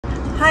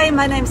Hi,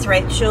 my name's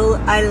Rachel.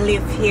 I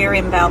live here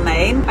in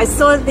Balmain. I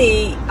saw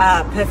the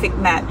Perfect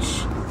Match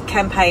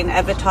campaign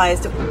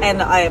advertised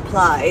and I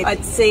applied.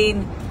 I'd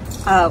seen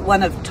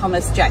one of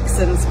Thomas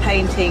Jackson's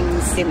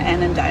paintings in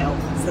Annandale,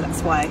 so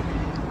that's why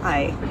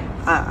I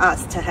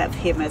asked to have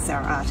him as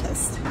our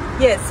artist.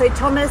 Yeah, so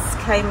Thomas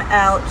came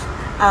out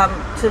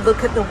to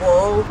look at the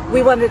wall.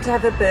 We wanted to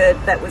have a bird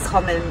that was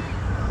common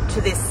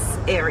to this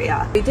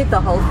area. We did the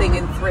whole thing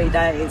in 3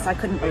 days. I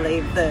couldn't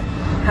believe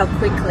how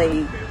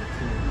quickly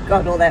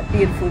got all that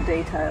beautiful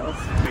details.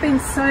 It's been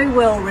so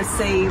well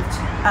received.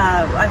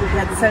 We've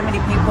had so many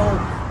people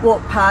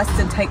walk past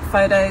and take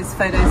photos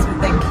with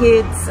their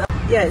kids.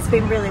 Yeah, it's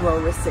been really well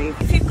received.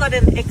 If you've got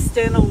an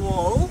external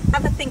wall,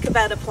 have a think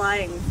about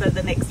applying for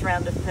the next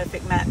round of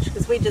Perfect Match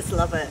because we just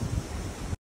love it.